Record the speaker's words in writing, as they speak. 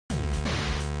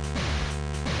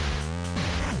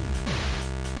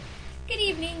Good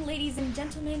evening, ladies and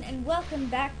gentlemen, and welcome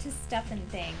back to Stuffin'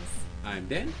 Things. I'm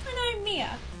Ben. And I'm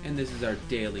Mia. And this is our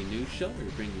daily news show where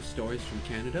we bring you stories from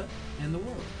Canada and the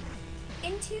world.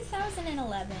 In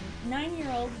 2011,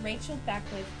 9-year-old Rachel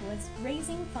Beckwith was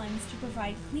raising funds to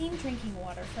provide clean drinking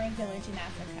water for a village in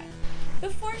Africa.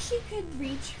 Before she could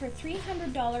reach her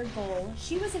 $300 goal,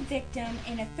 she was a victim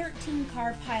in a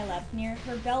 13-car pileup near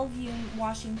her Bellevue,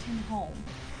 Washington home.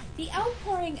 The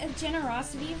outpouring of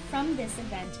generosity from this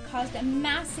event caused a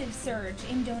massive surge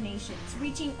in donations,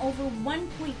 reaching over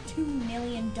 $1.2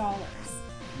 million.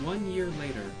 1 year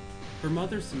later, her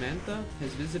mother Samantha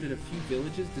has visited a few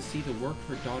villages to see the work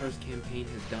her daughter's campaign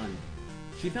has done.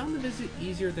 She found the visit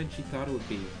easier than she thought it would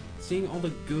be. Seeing all the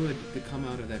good that come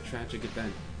out of that tragic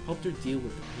event helped her deal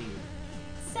with the pain.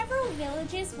 Several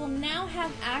villages will now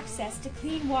have access to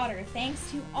clean water thanks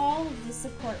to all of the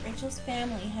support Rachel's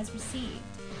family has received.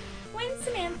 When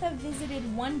Samantha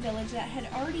visited one village that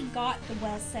had already got the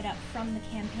well set up from the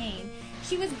campaign,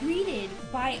 she was greeted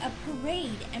by a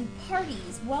parade and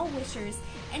parties, well-wishers,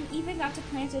 and even got to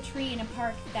plant a tree in a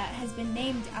park that has been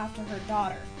named after her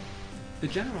daughter. The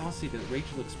generosity that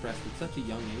Rachel expressed at such a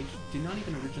young age did not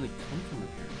even originally come from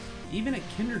her parents. Even at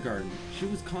kindergarten, she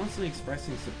was constantly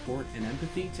expressing support and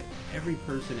empathy to every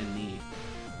person in need.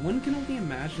 One can only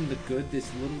imagine the good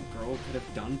this little girl could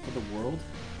have done for the world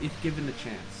if given the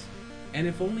chance. And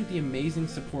if only the amazing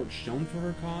support shown for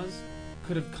her cause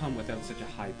could have come without such a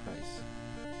high price.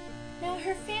 Now,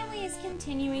 her family is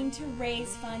continuing to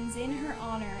raise funds in her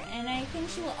honor, and I think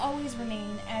she will always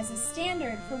remain as a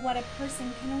standard for what a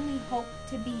person can only hope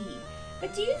to be.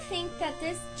 But do you think that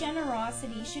this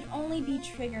generosity should only be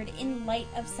triggered in light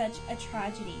of such a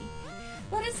tragedy?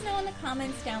 Let us know in the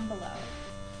comments down below.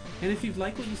 And if you've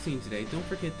liked what you've seen today, don't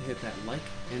forget to hit that like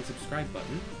and subscribe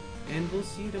button, and we'll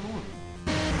see you tomorrow.